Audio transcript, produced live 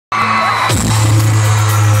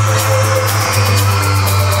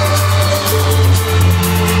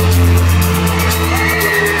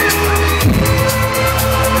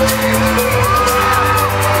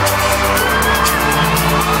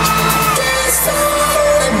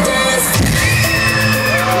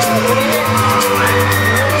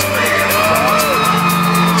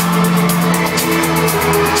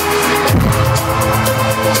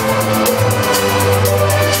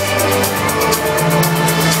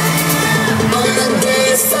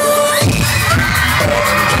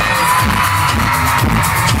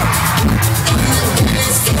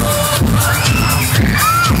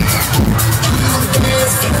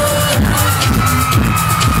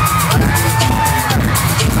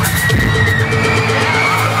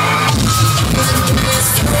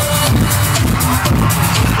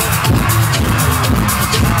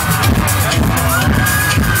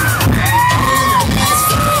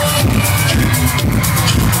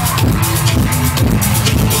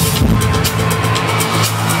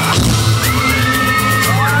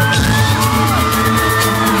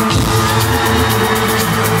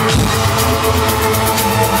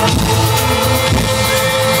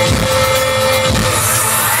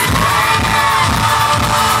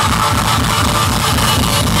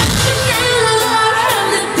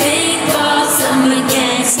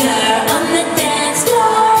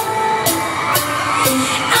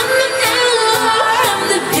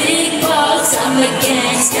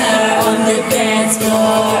dance floor.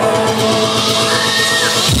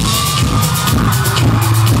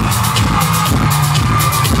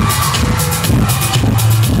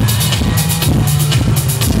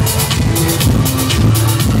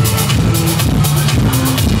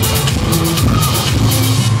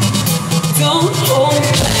 Don't hold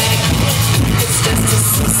back. It's just to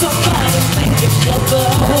see somebody make it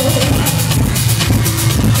bubble.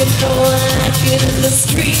 You know I like it in the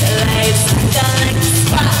street lights. I like the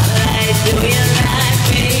spotlight. Do you like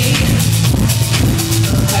me?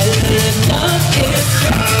 I live up here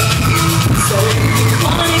strong. So if you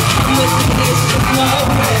wanna come with me,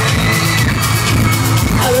 tomorrow.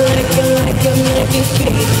 I like you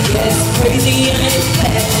feel. Yes, crazy and it's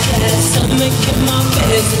bad. Stomach in my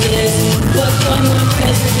business. What's on my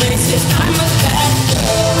business?